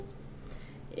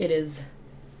It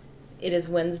is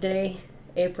Wednesday,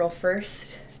 April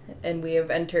 1st, and we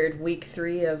have entered week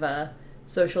 3 of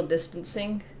social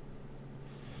distancing.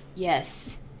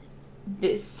 Yes.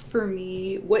 This for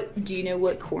me, what do you know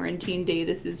what quarantine day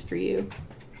this is for you?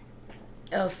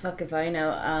 Oh, fuck if I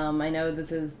know. I know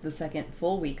this is the second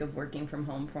full week of working from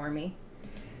home for me.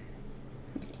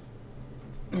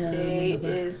 Today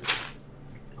is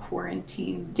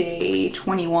quarantine day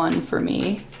 21 for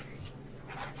me.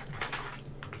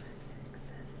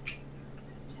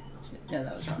 No,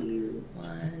 that was wrong.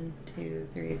 1, 2,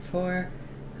 3, 4,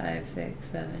 5, 6,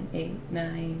 7, 8,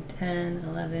 9, 10,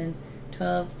 11,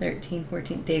 12, 13,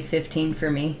 14. Day 15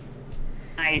 for me.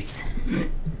 Nice.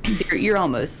 So you're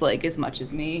almost like as much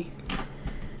as me.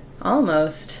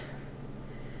 Almost.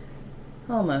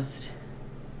 Not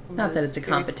that it's a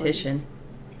competition. Close.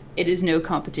 It is no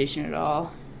competition at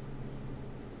all.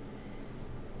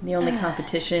 The only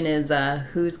competition is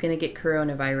who's going to get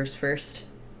coronavirus first.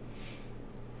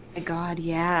 My God,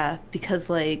 yeah. Because,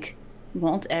 like,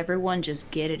 won't everyone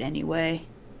just get it anyway?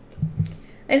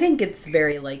 I think it's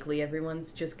very likely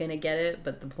everyone's just going to get it,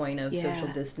 but the point of Yeah. social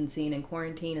distancing and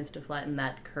quarantine is to flatten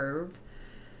that curve.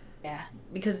 Yeah.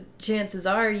 Because chances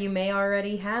are you may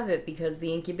already have it because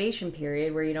the incubation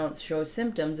period where you don't show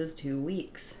symptoms is 2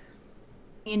 weeks.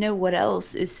 You know what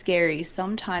else is scary?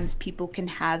 Sometimes people can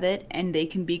have it and they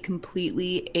can be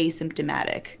completely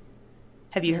asymptomatic.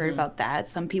 Have you heard about that?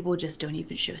 Some people just don't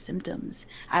even show symptoms.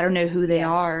 I don't know who they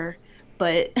are,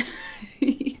 but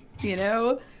you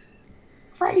know, it's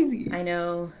crazy. I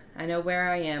know where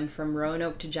I am. From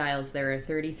Roanoke to Giles, there are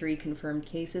 33 confirmed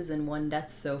cases and 1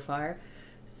 death so far.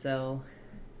 So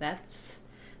that's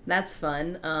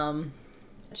fun.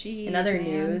 Jeez, in other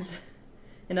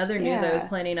man. news, I was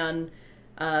planning on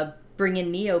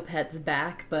bringing Neopets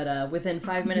back, but within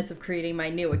 5 minutes of creating my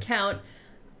new account,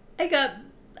 I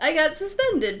got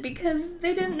suspended because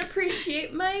they didn't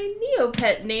appreciate my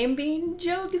Neopet name being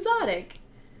Joe Exotic.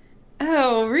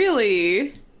 Oh,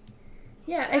 really?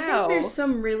 Yeah, I think there's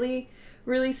some really,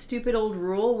 really stupid old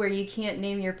rule where you can't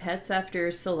name your pets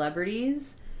after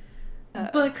celebrities.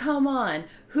 But come on,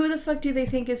 who the fuck do they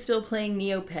think is still playing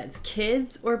Neopets?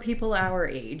 Kids or people our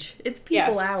age? It's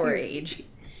people our age.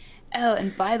 Oh,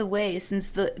 and by the way, since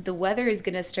the weather is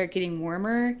going to start getting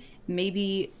warmer,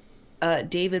 maybe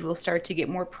David will start to get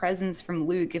more presents from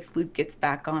Luke if Luke gets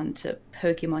back on to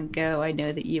Pokemon Go. I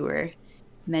know that you were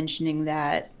mentioning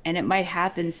that, and it might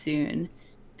happen soon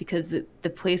because the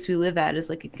place we live at is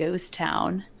like a ghost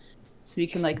town, so we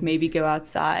can like maybe go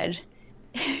outside.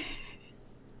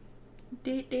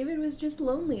 David was just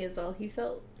lonely is all. He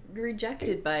felt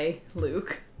rejected by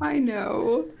Luke. I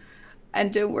know.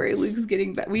 And don't worry, Luke's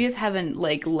getting back. We just haven't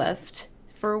like left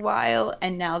for a while,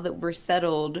 and now that we're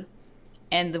settled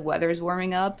and the weather's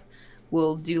warming up,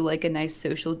 we'll do like a nice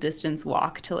social distance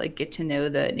walk to like get to know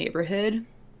the neighborhood.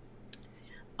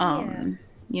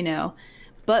 You know.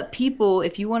 But people,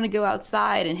 if you want to go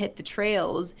outside and hit the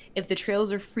trails, if the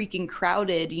trails are freaking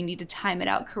crowded, you need to time it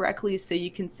out correctly so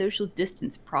you can social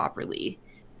distance properly.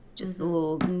 Just a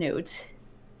little note.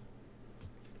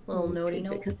 Little notey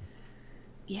note.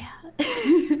 Yeah.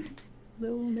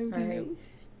 Little notey note.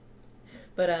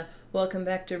 But welcome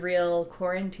back to Real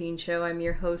Quarantine Show. I'm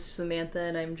your host, Samantha,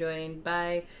 and I'm joined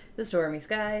by the Stormy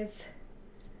Skies.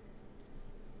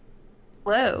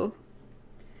 Hello.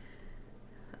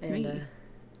 And me.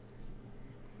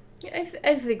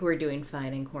 I think we're doing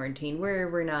fine in quarantine.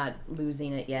 We're not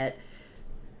losing it yet.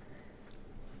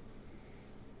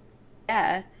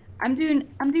 Yeah, I'm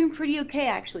doing pretty okay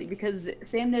actually, because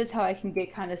Sam knows how I can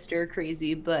get kind of stir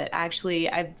crazy, but actually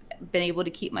I've been able to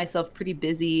keep myself pretty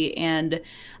busy, and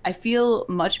I feel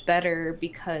much better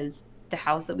because the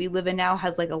house that we live in now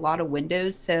has like a lot of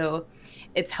windows, so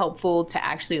it's helpful to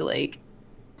actually like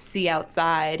see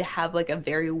outside, have like a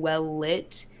very well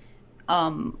lit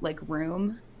like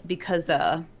room, because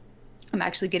I'm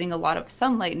actually getting a lot of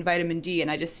sunlight and vitamin D,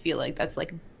 and I just feel like that's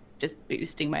like just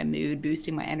boosting my mood,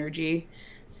 boosting my energy.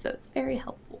 So it's very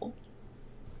helpful.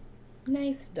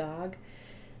 Nice dog.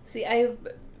 See,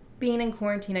 being in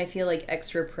quarantine, I feel like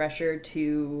extra pressure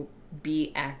to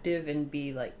be active and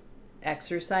be like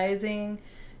exercising,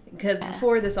 because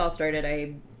before this all started,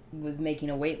 I was making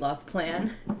a weight loss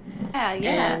plan.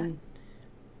 Yeah. And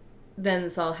then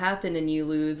this all happened, and you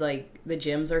lose, like, the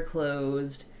gyms are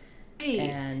closed,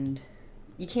 and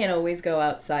you can't always go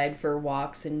outside for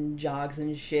walks and jogs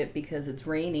and shit because it's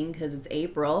raining, because it's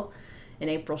April, and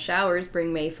April showers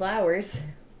bring May flowers.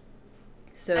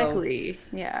 So exactly.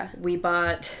 Yeah. We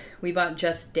bought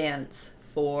Just Dance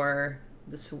for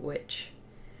the Switch.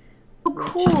 Oh,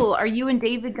 cool. Are you and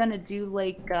David gonna do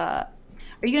like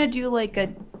Are you gonna do like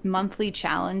a monthly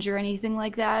challenge or anything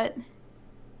like that?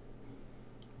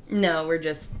 No, we're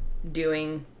just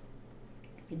doing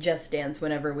Just Dance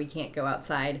whenever we can't go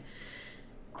outside.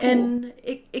 Cool. And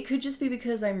it could just be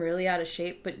because I'm really out of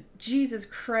shape, but Jesus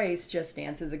Christ, Just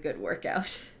Dance is a good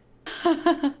workout.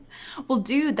 Well,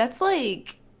 dude, that's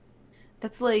like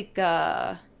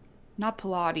not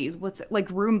Pilates, what's it, like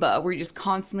Roomba, where you just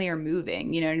constantly are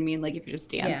moving, you know what I mean? Like if you're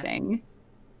just Yeah. dancing.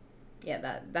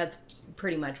 Yeah, that's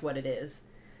pretty much what it is.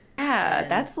 Yeah,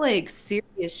 And that's like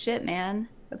serious shit, man.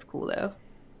 That's cool though.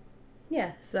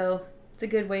 yeah, so it's a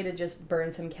good way to just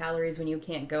burn some calories when you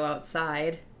can't go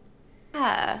outside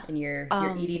Yeah. and you're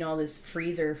Um, eating all this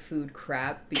freezer food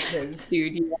crap because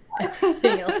dude, yeah.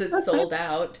 everything else is sold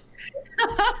out.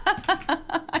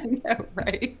 I know,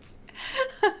 right?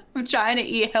 I'm trying to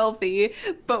eat healthy,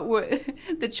 but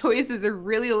the choices are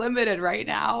really limited right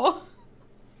now.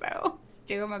 So, just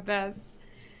doing my best.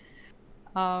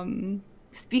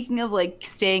 Speaking of like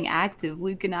staying active,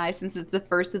 Luke and I, since it's the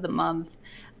first of the month,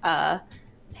 uh,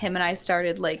 him and I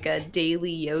started like a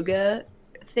daily yoga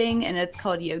thing, and it's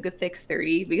called Yoga Fix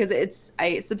 30 because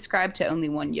I subscribe to only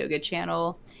one yoga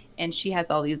channel, and she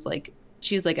has all these like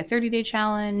she's like a 30-day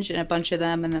challenge and a bunch of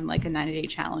them, and then like a 90-day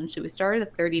challenge. So we started a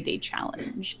 30-day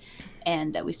challenge,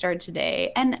 and we started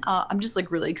today, and I'm just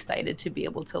like really excited to be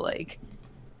able to like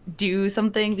do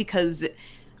something because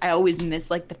I always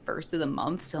miss like the first of the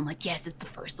month. So I'm like, yes, it's the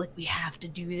first. Like, we have to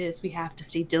do this. We have to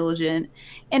stay diligent.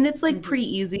 And it's like Hmm. pretty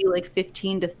easy, like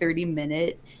 15 to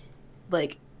 30-minute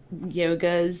like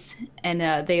yogas. And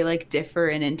they like differ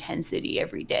in intensity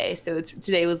every day. So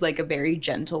today was like a very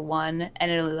gentle one.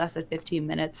 And it only lasted 15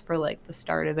 minutes for like the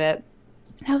start of it.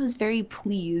 And I was very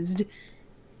pleased.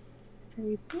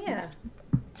 Very Yeah. pleased.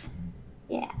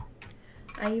 Yeah.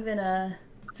 I even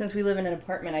since we live in an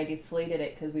apartment, I deflated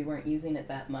it because we weren't using it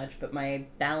that much. But my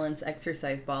balance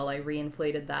exercise ball, I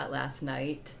reinflated that last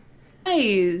night,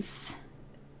 Nice.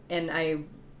 and I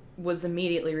was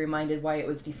immediately reminded why it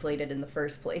was deflated in the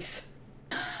first place.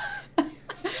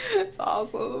 It's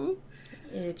awesome.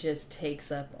 It just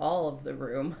takes up all of the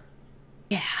room.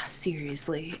 Yeah,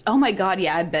 seriously. Oh my God,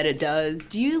 yeah, I bet it does.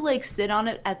 Do you like sit on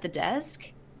it at the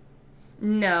desk?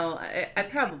 No, I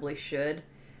probably should.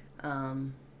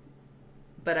 Um,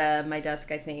 but my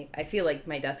desk, I feel like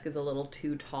my desk is a little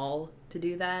too tall to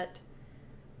do that.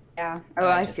 Yeah. So Oh,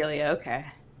 I feel you. Okay.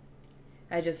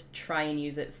 I just try and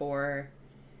use it for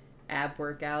ab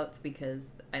workouts because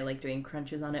I like doing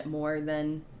crunches on it more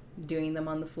than doing them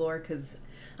on the floor. Because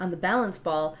on the balance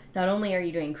ball, not only are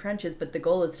you doing crunches, but the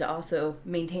goal is to also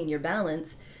maintain your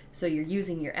balance, so you're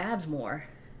using your abs more.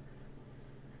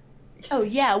 Oh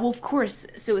yeah, well of course.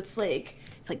 So it's like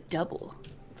double.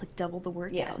 It's like double the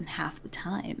Yeah. workout in half the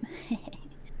time.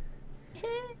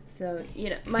 So,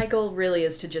 my goal really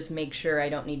is to just make sure I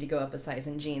don't need to go up a size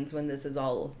in jeans when this is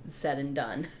all said and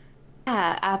done.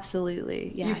 Yeah,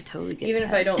 absolutely. Yeah, I Ev- totally get Even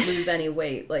if I that. don't lose any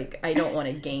weight, like, I don't want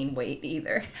to gain weight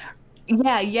either.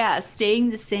 Yeah, yeah. Staying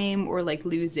the same or like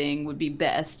losing would be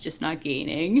best, just not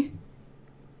gaining.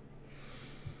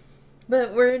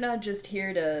 But we're not just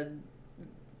here to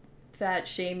fat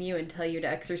shame you and tell you to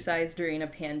exercise during a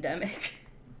pandemic.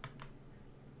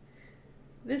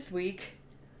 This week,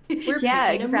 we're Yeah,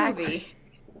 picking a exactly.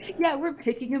 movie. Yeah, we're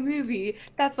picking a movie.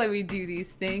 That's why we do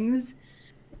these things.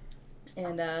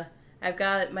 And I've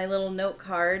got my little note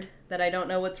card that I don't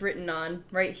know what's written on.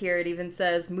 Right here, it even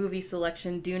says movie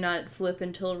selection, do not flip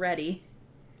until ready,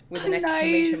 with an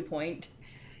exclamation Nice. point.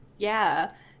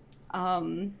 Yeah.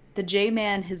 The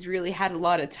J-Man has really had a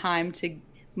lot of time to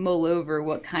mull over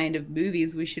what kind of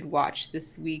movies we should watch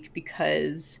this week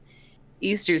because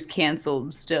Easter's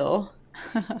canceled still.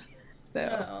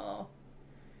 So,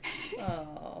 Oh.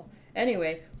 Oh.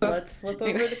 Anyway, let's flip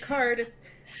over the card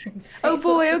and see oh what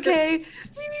boy, we're... okay.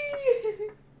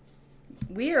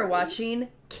 We are watching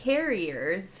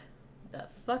Carriers. The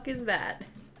fuck is that?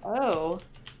 Oh,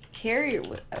 carrier,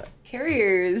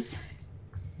 carriers,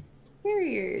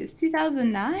 carriers,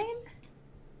 2009?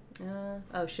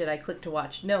 Oh shit! I clicked to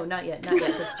watch. No, not yet. Not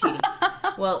yet. That's cheating.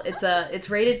 Well, it's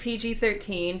rated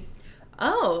PG-13.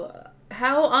 Oh,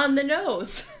 how on the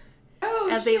nose! Oh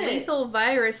As a shit. lethal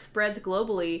virus spreads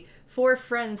globally, four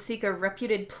friends seek a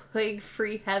reputed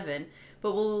plague-free heaven.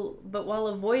 But while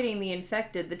avoiding the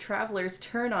infected, the travelers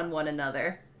turn on one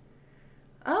another.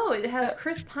 Oh, it has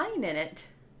Chris Pine in it.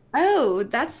 Oh,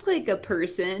 that's like a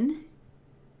person.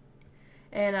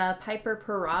 And Piper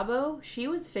Perabo, she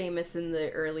was famous in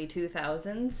the early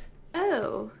 2000s.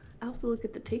 Oh, I'll have to look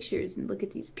at the pictures and look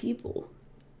at these people.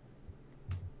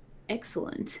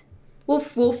 Excellent. Well,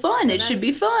 fun. So It should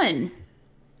be fun.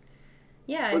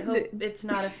 yeah, I What hope the- it's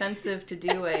not offensive to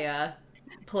do a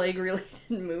plague-related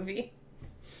movie.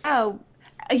 Oh,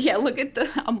 yeah.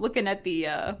 I'm looking at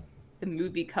the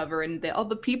movie cover, and all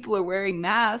the people are wearing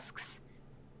masks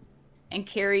and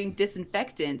carrying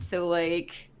disinfectant. So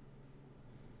like,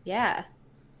 yeah.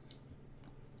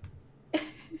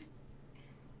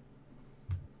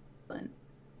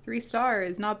 3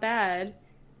 stars, not bad.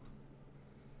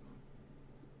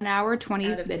 An hour,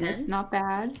 20 Out of minutes, 10? not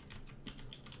bad.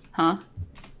 Huh?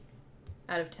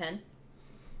 Out of 10?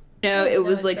 No, Oh, it no,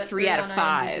 was it's like got 3 out of on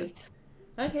 5. IMDb.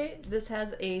 Okay, this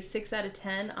has a 6 out of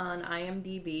 10 on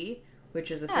IMDb,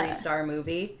 which is a Yeah. 3-star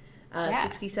movie. Yeah.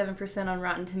 67% on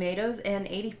Rotten Tomatoes, and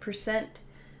 80%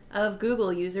 of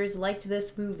Google users liked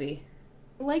this movie.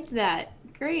 I liked that.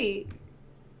 Great.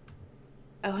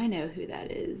 Oh, I know who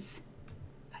that is.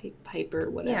 Piper,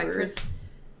 whatever. Yeah, Chris.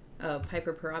 Oh,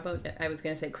 Piper Perabo. I was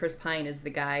gonna say Chris Pine is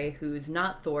the guy who's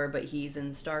not Thor, but he's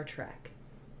in Star Trek.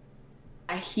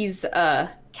 He's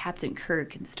Captain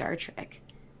Kirk in Star Trek.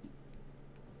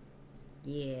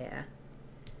 Yeah.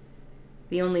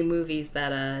 The only movies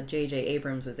that J.J.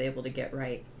 Abrams was able to get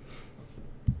right.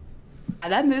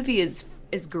 That movie is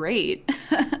great.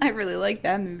 I really like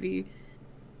that movie.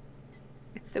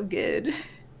 It's so good.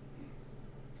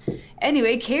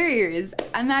 Anyway, Carriers.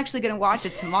 I'm actually gonna watch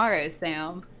it tomorrow,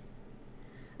 Sam.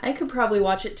 I could probably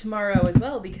watch it tomorrow as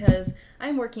well because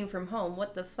I'm working from home.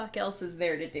 What the fuck else is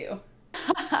there to do?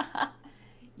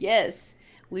 Yes,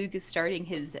 Luke is starting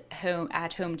his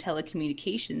at-home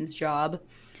telecommunications job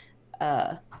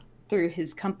through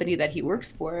his company that he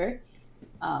works for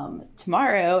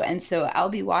tomorrow, and so I'll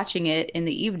be watching it in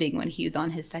the evening when he's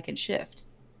on his second shift.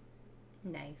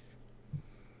 Nice.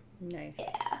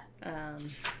 Yeah.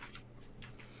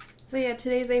 So yeah,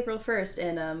 today's April 1st,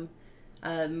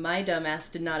 and my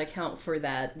dumbass did not account for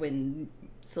that when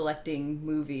selecting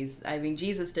movies. I mean,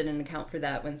 Jesus didn't account for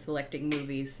that when selecting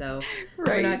movies, so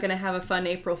we're not going to have a fun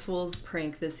April Fool's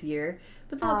prank this year,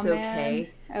 but that's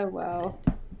okay. Oh, well.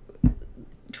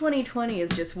 2020 is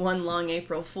just one long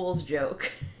April Fool's joke.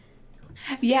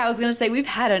 Yeah, I was going to say, we've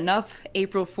had enough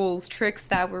April Fool's tricks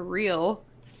that were real,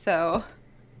 so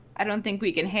I don't think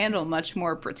we can handle much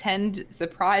more pretend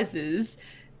surprises.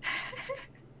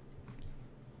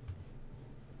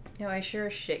 No, I sure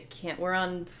as shit can't. We're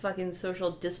on fucking social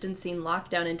distancing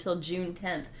lockdown until June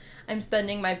 10th. I'm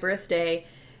spending my birthday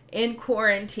in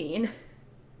quarantine.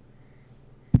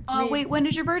 Oh, wait, when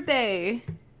is your birthday?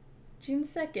 June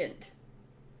 2nd.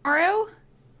 Tomorrow?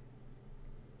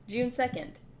 June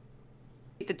 2nd.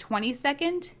 The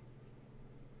 22nd?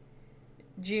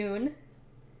 June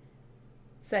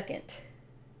 2nd.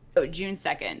 Oh, June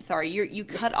 2nd. Sorry, you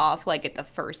cut off like at the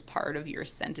first part of your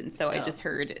sentence, so I just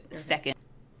heard second.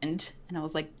 And I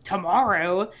was like,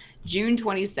 tomorrow, June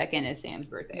 22nd is Sam's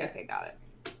birthday. Yeah. Okay, got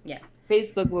it. Yeah.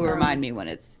 Facebook will remind me when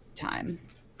it's time.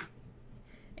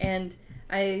 And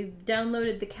I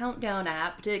downloaded the Countdown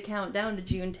app to count down to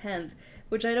June 10th,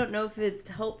 which I don't know if it's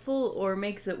helpful or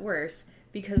makes it worse,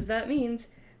 because that means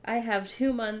I have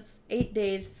 2 months, 8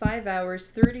 days, 5 hours,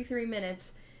 33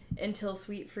 minutes until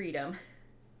sweet freedom.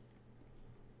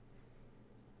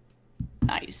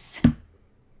 Nice.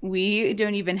 We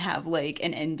don't even have like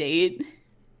an end date.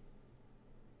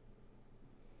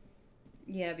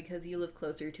 Yeah, because you live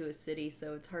closer to a city,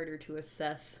 so it's harder to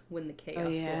assess when the chaos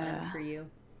will end for you.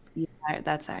 Yeah,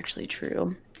 that's actually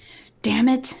true. Damn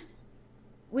it.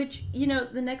 Which, you know,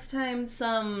 the next time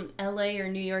some LA or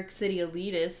New York City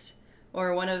elitist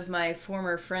or one of my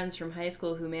former friends from high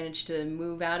school who managed to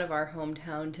move out of our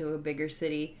hometown to a bigger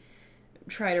city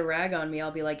try to rag on me,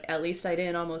 I'll be like, at least I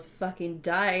didn't almost fucking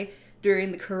die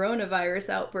during the coronavirus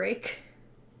outbreak.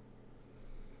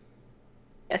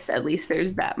 Yes, at least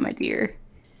there's that, my dear.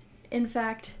 In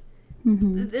fact,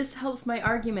 this helps my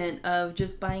argument of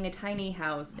just buying a tiny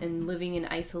house and living in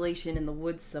isolation in the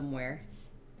woods somewhere.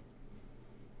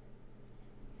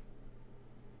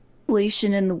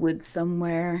 Isolation in the woods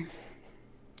somewhere.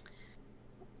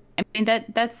 I mean,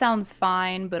 that sounds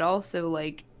fine, but also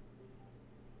like,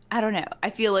 I don't know.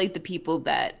 I feel like the people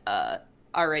that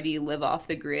already live off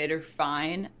the grid are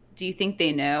fine. Do you think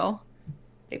they know?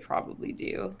 They probably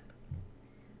do.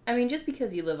 I mean, just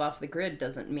because you live off the grid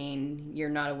doesn't mean you're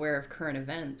not aware of current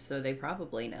events, so they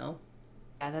probably know.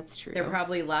 Yeah, that's true. They're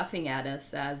probably laughing at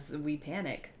us as we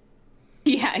panic.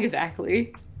 Yeah,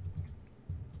 exactly.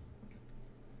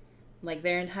 Like,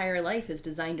 their entire life is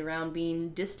designed around being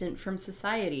distant from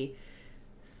society.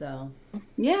 So.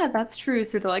 Yeah, that's true.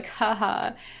 So they're like,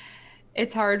 haha,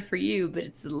 it's hard for you, but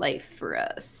it's life for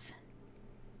us.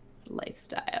 It's a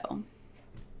lifestyle.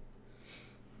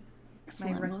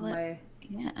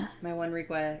 My one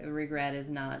regret is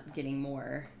not getting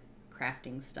more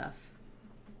crafting stuff.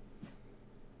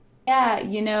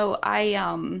 Yeah,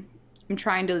 I'm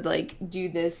trying to like do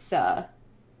this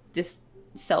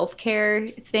self-care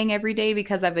thing every day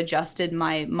because I've adjusted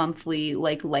my monthly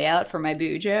like layout for my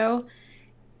Bujo.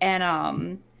 And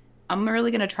I'm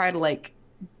really gonna try to like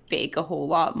bake a whole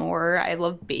lot more. I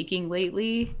love baking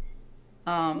lately.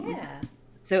 Um Yeah.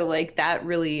 so like that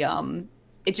really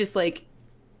it just like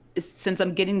since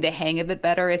I'm getting the hang of it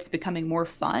better, it's becoming more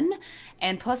fun.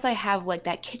 And plus I have like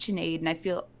that KitchenAid and I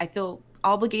feel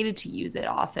obligated to use it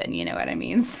often, you know what I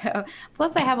mean? So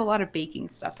plus I have a lot of baking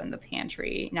stuff in the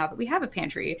pantry now that we have a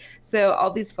pantry. So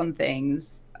all these fun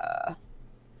things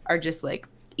are just like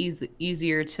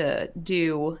easier to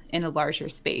do in a larger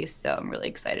space. So I'm really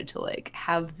excited to like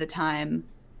have the time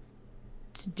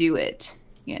to do it,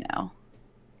 you know.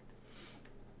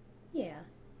 Yeah.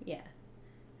 Yeah.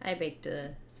 I baked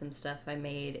some stuff. I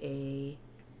made a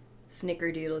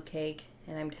snickerdoodle cake,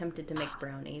 and I'm tempted to make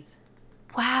brownies.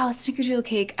 Wow, snickerdoodle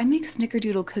cake. I make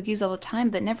snickerdoodle cookies all the time,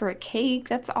 but never a cake.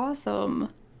 That's awesome.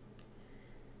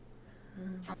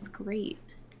 Sounds great.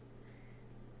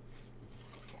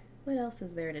 What else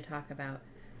is there to talk about?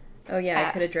 Oh yeah, I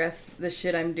Uh, could address the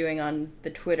shit I'm doing on the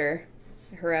Twitter,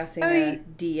 harassing a oh,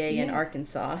 DA in yeah.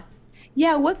 Arkansas.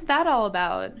 Yeah, what's that all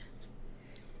about?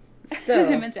 I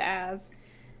So meant to ask.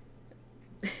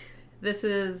 this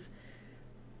is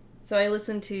so I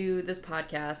listened to this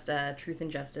podcast, Truth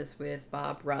and Justice, with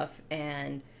Bob Ruff,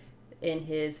 and in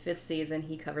his fifth season,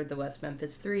 he covered the West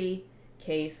Memphis Three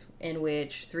case, in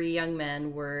which three young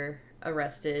men were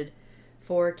arrested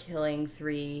for killing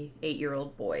three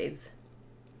 8-year-old boys.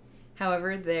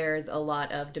 However, there's a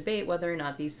lot of debate whether or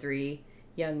not these three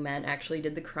young men actually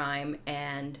did the crime,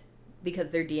 and because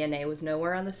their DNA was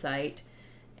nowhere on the site,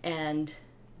 and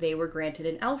they were granted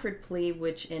an Alford plea,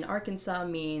 which in Arkansas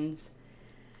means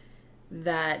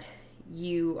that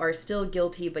you are still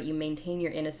guilty, but you maintain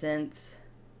your innocence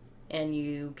and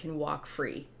you can walk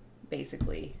free,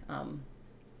 basically.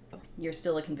 You're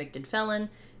still a convicted felon,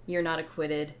 you're not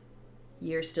acquitted,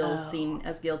 you're still Oh. seen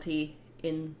as guilty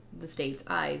in the state's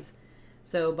eyes.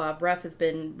 So Bob Ruff has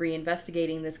been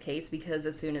reinvestigating this case because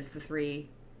as soon as the three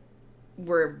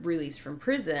were released from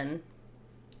prison,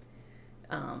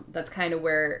 that's kind of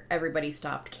where everybody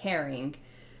stopped caring.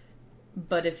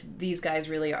 But if these guys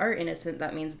really are innocent,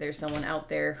 that means there's someone out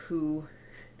there who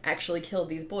actually killed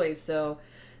these boys. So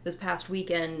this past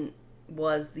weekend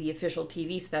was the official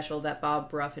TV special that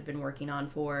Bob Ruff had been working on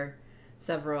for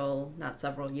not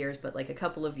several years, but like a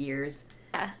couple of years.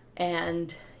 Yeah.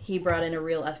 And he brought in a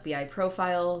real FBI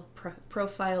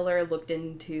profiler, looked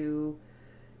into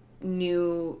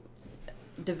new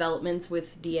developments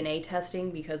with DNA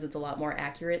testing because it's a lot more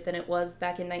accurate than it was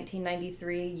back in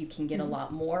 1993. You can get a Mhm.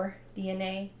 lot more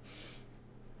DNA.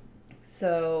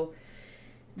 So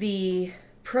the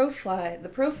the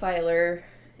profiler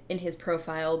in his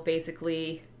profile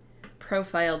basically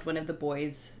profiled one of the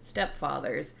boys'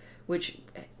 stepfathers, which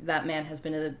that man has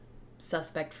been a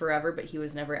suspect forever, but he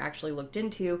was never actually looked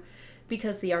into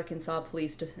because the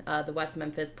the West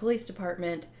Memphis Police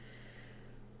Department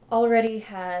already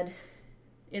had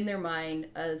in their mind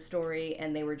a story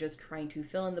and they were just trying to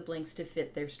fill in the blanks to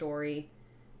fit their story.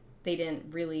 They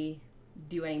didn't really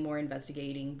do any more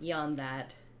investigating beyond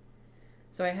that.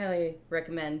 So I highly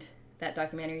recommend that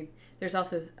documentary. There's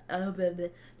also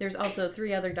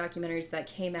three other documentaries that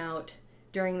came out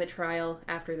during the trial,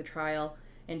 after the trial,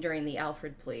 and during the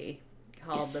Alford plea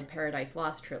called the Nice. Paradise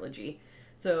Lost trilogy.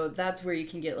 So that's where you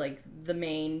can get like the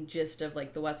main gist of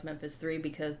like the West Memphis 3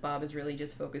 because Bob is really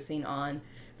just focusing on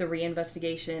the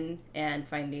reinvestigation and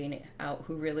finding out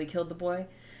who really killed the boy.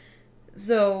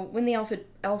 So when the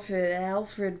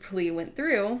Alfred plea went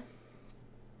through,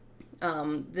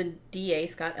 the DA,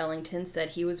 Scott Ellington, said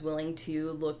he was willing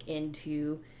to look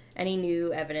into any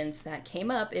new evidence that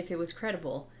came up if it was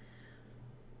credible.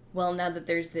 Well, now that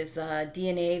there's this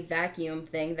DNA vacuum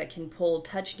thing that can pull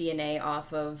touch DNA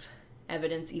off of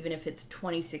evidence, even if it's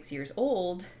 26 years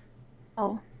old,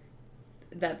 Oh.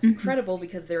 that's Mhm. credible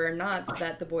because there are knots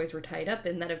that the boys were tied up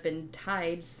in that have been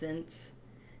tied since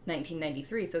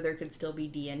 1993, so there could still be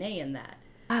DNA in that.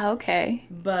 Ah, okay.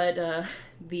 But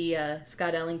the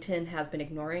Scott Ellington has been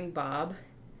ignoring Bob.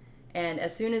 And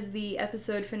as soon as the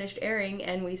episode finished airing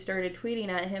and we started tweeting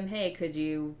at him, hey, could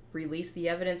you release the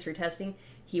evidence for testing?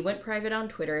 He went private on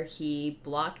Twitter. He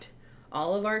blocked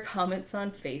all of our comments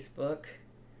on Facebook,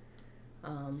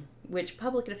 which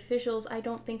public officials I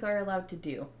don't think are allowed to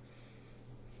do.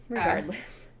 Ah.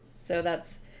 Regardless. So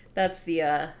that's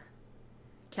the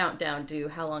countdown to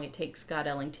how long it takes Scott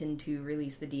Ellington to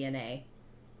release the DNA.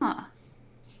 Huh.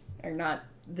 Or not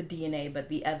the DNA, but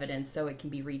the evidence so it can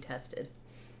be retested.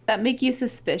 That make you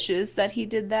suspicious that he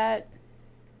did that?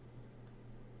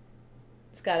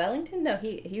 Scott Ellington? No,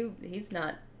 he's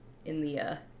not in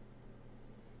the.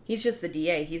 He's just the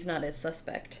DA. He's not a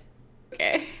suspect.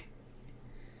 Okay.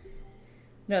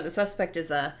 No, the suspect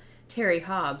is Terry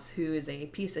Hobbs, who is a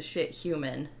piece of shit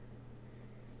human.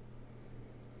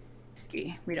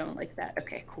 See, we don't like that.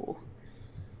 Okay, cool.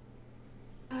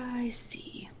 I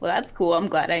see. Well, that's cool. I'm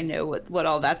glad I know what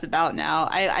all that's about now.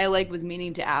 I like was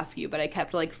meaning to ask you, but I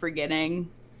kept like forgetting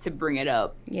to bring it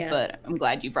up. Yeah. But I'm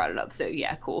glad you brought it up. So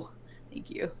yeah, cool. Thank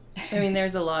you. I mean,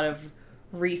 there's a lot of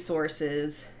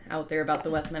resources out there about the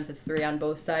West Memphis Three on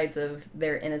both sides of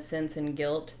their innocence and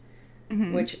guilt,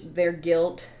 which their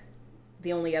guilt,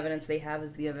 the only evidence they have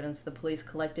is the evidence the police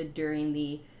collected during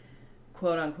the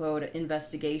quote-unquote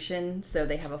investigation. So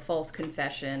they have a false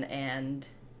confession and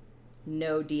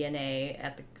no DNA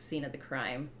at the scene of the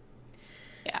crime.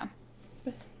 Yeah.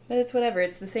 But it's whatever.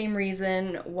 It's the same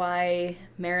reason why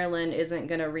Maryland isn't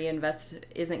going to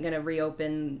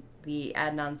reopen the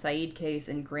Adnan Syed case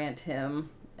and grant him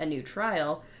a new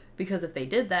trial, because if they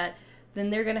did that,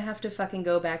 then they're going to have to fucking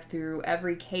go back through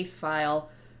every case file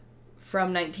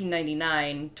from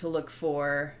 1999 to look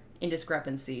for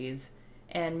indiscrepancies.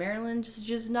 And Maryland's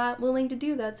just not willing to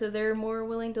do that, so they're more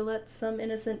willing to let some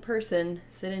innocent person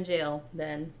sit in jail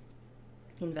than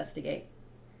investigate.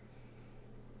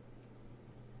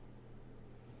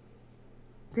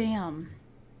 Damn.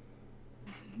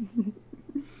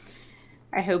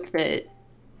 I hope that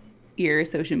your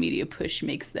social media push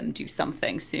makes them do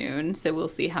something soon. So we'll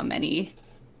see how many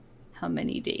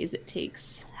days it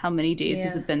takes. How many days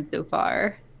has it been so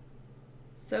far?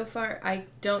 So far, I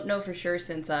don't know for sure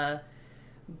since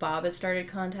Bob has started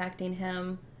contacting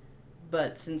him,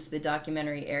 but since the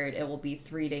documentary aired, it will be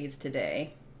 3 days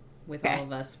today with all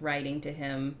of us writing to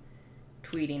him,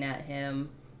 tweeting at him.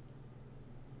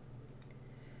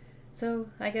 So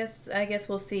I guess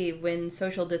we'll see. When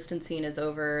social distancing is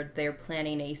over, they're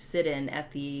planning a sit-in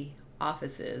at the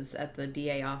offices, at the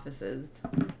DA offices.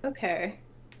 Okay.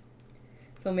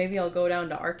 So maybe I'll go down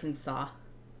to Arkansas.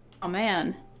 Oh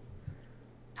man.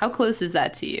 How close is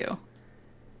that to you?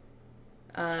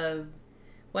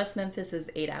 West Memphis is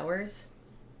 8 hours.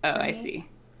 Oh, I see.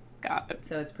 Got it.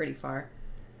 So it's pretty far.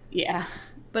 Yeah.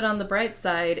 But on the bright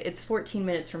side, it's 14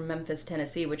 minutes from Memphis,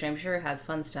 Tennessee, which I'm sure has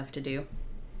fun stuff to do.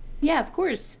 Yeah, of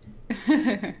course.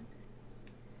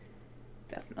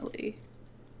 Definitely.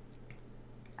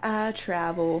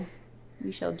 Travel.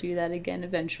 We shall do that again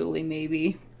eventually,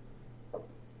 maybe.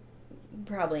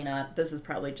 Probably not. This is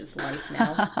probably just life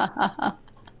now.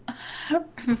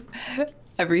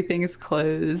 Everything is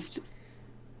closed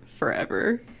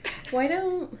forever. Why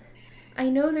don't... I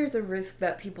know there's a risk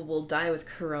that people will die with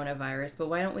coronavirus, but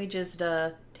why don't we just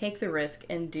take the risk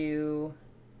and do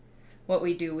what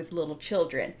we do with little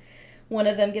children? One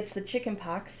of them gets the chicken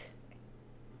pox,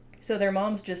 so their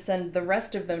moms just send the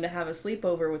rest of them to have a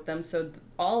sleepover with them so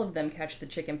all of them catch the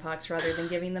chicken pox rather than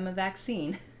giving them a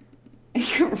vaccine.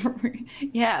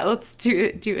 Yeah, let's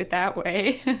do it that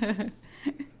way.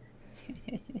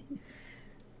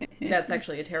 That's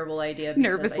actually a terrible idea.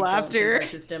 Nervous laughter.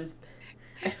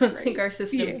 I don't think our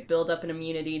systems build up an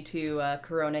immunity to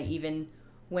corona even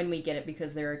when we get it,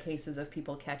 because there are cases of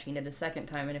people catching it a second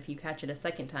time, and if you catch it a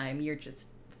second time, you're just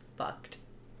fucked.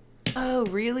 Oh,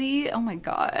 really? Oh my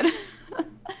god.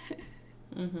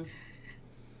 Mm-hmm.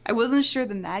 I wasn't sure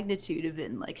the magnitude of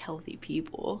it in like healthy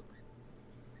people.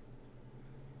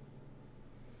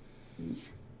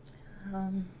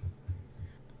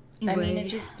 I mean, it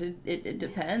just it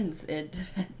depends. It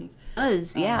depends. It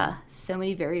does, yeah. So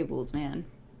many variables, man.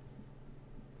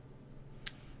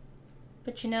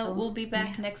 But we'll be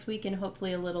back next week and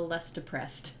hopefully a little less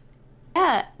depressed.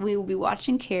 Yeah, we will be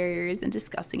watching Carriers and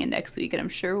discussing it next week, and I'm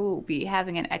sure we'll be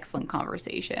having an excellent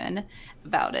conversation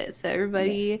about it. So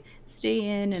everybody stay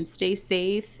in and stay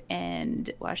safe and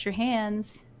wash your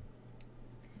hands.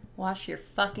 Wash your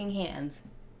fucking hands.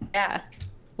 Yeah,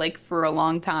 like for a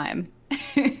long time.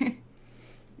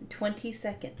 20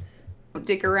 seconds.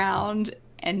 Dig around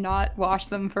and not wash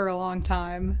them for a long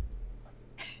time.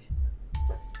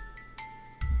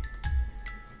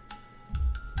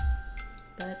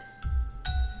 But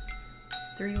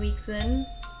 3 weeks in,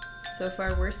 so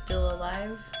far we're still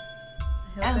alive.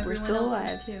 I hope we're still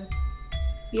alive too.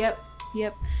 Yep.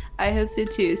 I hope so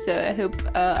too. So I hope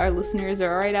our listeners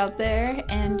are all right out there,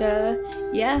 and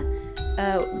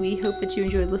we hope that you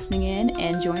enjoyed listening in,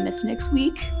 and join us next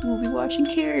week. We'll be watching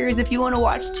Carriers if you want to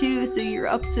watch too, so you're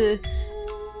up to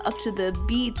the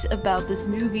beat about this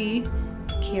movie.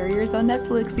 Carriers on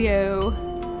Netflix, yo.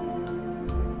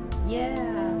 Yeah.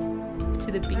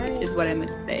 To the beat is what I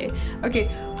meant to say. Okay,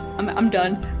 I'm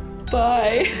done.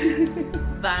 Bye.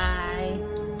 Bye.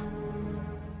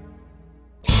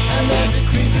 Let